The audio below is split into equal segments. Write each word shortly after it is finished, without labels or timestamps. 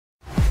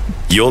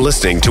You're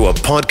listening to a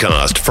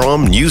podcast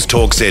from News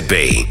Talk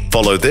ZB.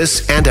 Follow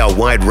this and our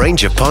wide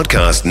range of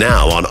podcasts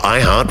now on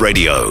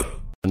iHeartRadio.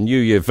 New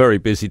Year, very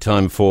busy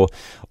time for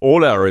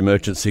all our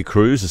emergency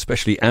crews,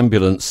 especially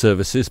ambulance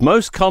services.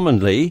 Most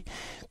commonly,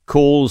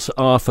 calls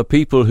are for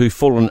people who've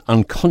fallen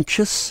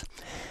unconscious.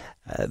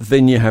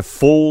 Then you have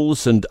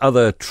falls and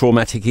other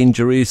traumatic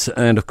injuries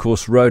and, of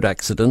course, road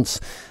accidents.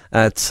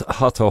 At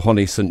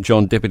Hatohoni St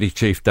John, Deputy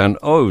Chief Dan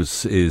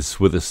Ows is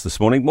with us this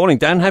morning. Morning,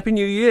 Dan. Happy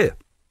New Year.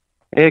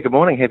 Yeah, good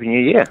morning. Happy New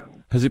Year.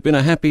 Has it been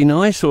a happy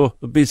night or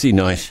a busy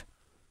night?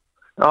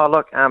 Oh,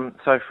 look,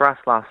 so for us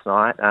last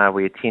night,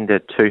 we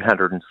attended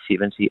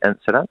 270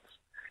 incidents,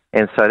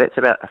 and so that's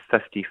about a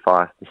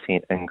 55%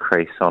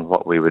 increase on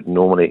what we would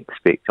normally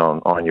expect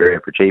on your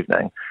average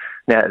evening.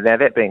 Now,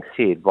 that being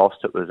said, whilst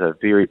it was a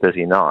very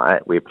busy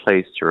night, we're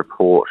pleased to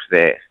report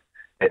that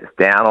it's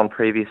down on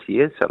previous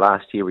years. So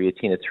last year we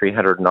attended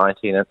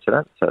 319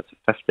 incidents, so it's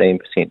a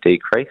 15%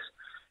 decrease.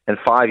 And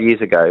 5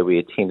 years ago we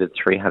attended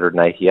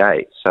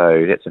 388,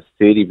 so that's a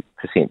 30%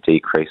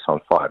 decrease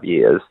on 5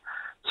 years.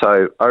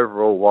 So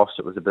overall, whilst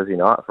it was a busy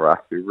night for us,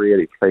 we're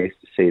really pleased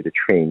to see the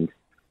trend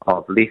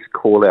of less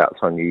call-outs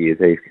on New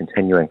Year's Eve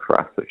continuing for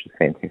us, which is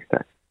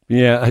fantastic.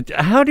 Yeah,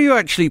 how do you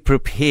actually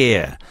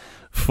prepare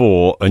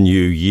for a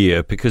new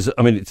year? Because,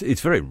 I mean,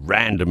 it's very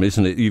random,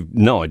 isn't it? You've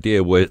no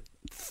idea where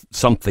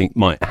something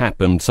might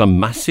happen, some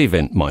massive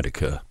event might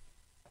occur.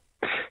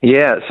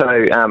 Yeah,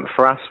 so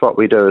for us, what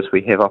we do is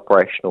we have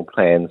operational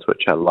plans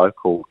which are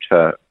local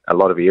to a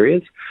lot of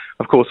areas.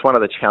 Of course, one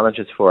of the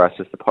challenges for us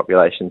is the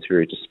population's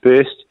very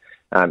dispersed.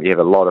 You have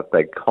a lot of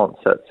big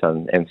concerts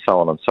and so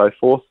on and so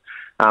forth.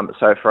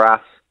 So for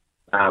us,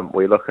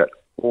 we look at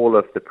all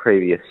of the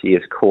previous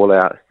year's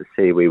call-outs to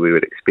see where we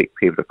would expect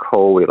people to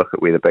call. We look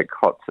at where the big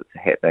concerts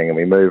are happening and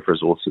we move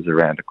resources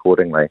around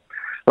accordingly.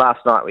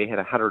 Last night we had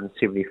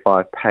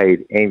 175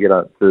 paid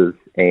ambulances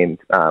and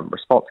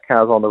response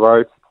cars on the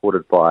road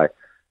supported by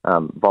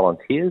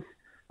volunteers.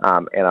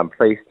 And I'm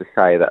pleased to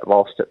say that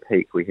whilst at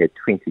peak we had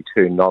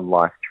 22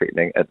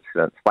 non-life-threatening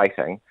incidents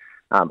waiting,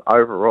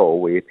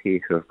 overall we appear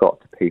to have got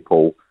to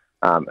people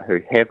who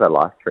have a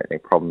life-threatening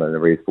problem in a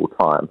reasonable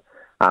time.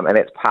 And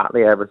that's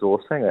partly our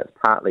resourcing, that's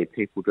partly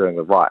people doing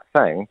the right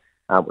thing,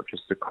 which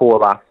is to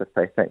call us if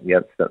they think the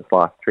incident's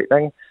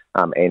life-threatening,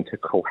 and to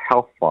call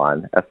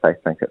Healthline if they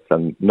think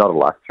it's not a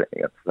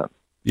life-threatening incident.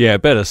 Yeah,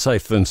 better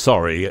safe than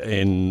sorry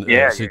in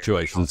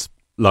situations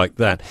like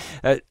that.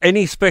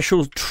 Any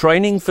special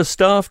training for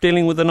staff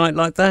dealing with a night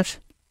like that?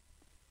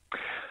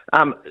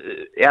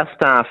 Our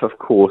staff, of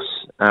course,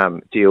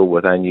 deal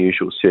with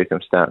unusual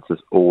circumstances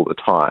all the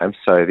time,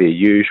 so their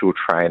usual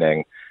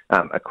training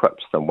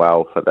equips them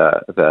well for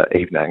the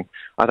evening.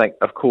 I think,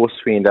 of course,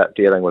 we end up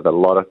dealing with a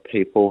lot of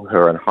people who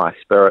are in high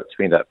spirits.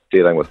 We end up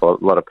dealing with a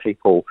lot of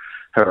people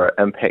who are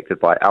impacted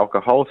by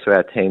alcohol, so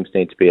our teams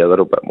need to be a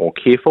little bit more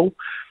careful.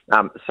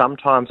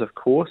 Sometimes, of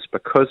course,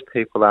 because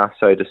people are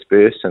so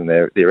dispersed and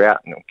they're out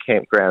in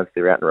campgrounds,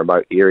 they're out in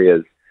remote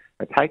areas,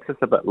 it takes us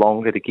a bit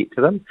longer to get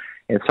to them.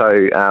 And so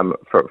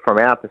from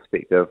our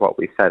perspective, what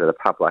we say to the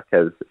public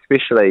is,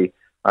 especially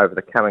over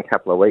the coming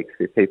couple of weeks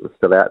where people are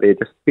still out there,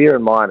 just bear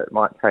in mind it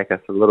might take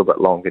us a little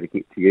bit longer to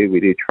get to you. We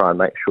do try and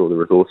make sure the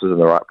resources are in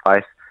the right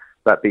place,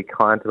 but be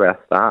kind to our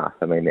staff.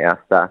 I mean,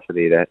 our staff are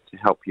there to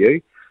help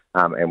you,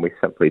 and we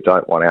simply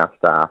don't want our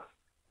staff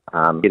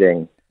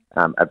getting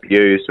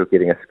abused or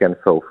getting a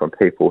skinful from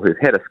people who've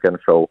had a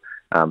skinful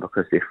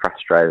because they're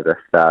frustrated if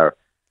they're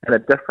in a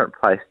different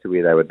place to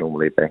where they would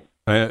normally be.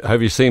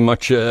 Have you seen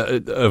much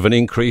of an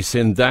increase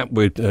in that?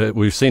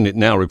 We've seen it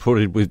now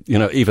reported with,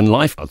 even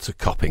lifeguards are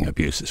copping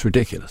abuse. It's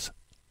ridiculous.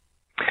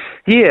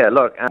 Yeah,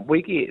 look,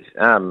 we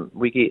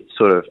get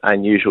sort of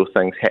unusual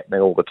things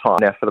happening all the time.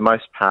 Now, for the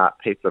most part,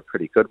 people are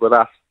pretty good with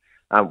us.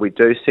 We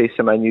do see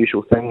some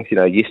unusual things.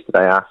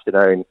 Yesterday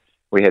afternoon,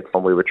 we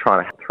were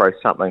trying to throw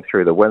something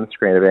through the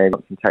windscreen of an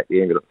ambulance and take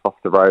the ambulance off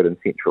the road in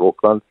central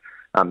Auckland.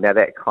 Now,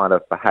 that kind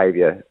of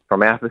behaviour,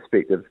 from our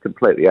perspective, is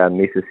completely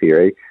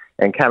unnecessary.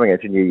 And coming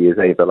into New Year's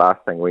Eve, the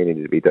last thing we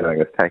needed to be doing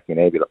is taking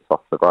an ambulance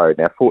off the road.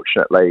 Now,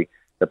 fortunately,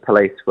 the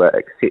police were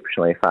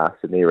exceptionally fast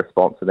in their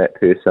response, and that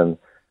person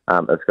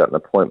has got an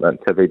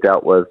appointment to be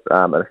dealt with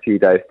in a few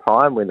days'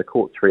 time when the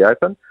courts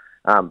reopen.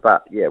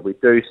 But, yeah, we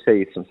do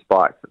see some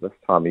spikes at this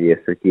time of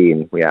year. So,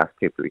 again, we ask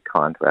people to be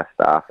kind to our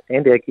staff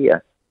and our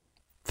gear.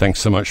 Thanks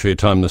so much for your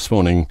time this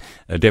morning,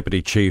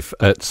 Deputy Chief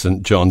at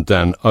St John,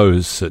 Dan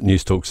Ows at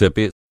News Talk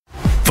ZB.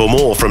 For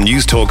more from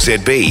News Talk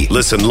ZB,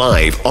 listen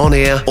live, on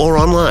air or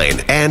online,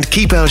 and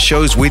keep our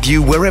shows with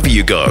you wherever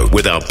you go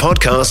with our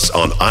podcasts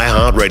on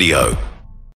iHeartRadio.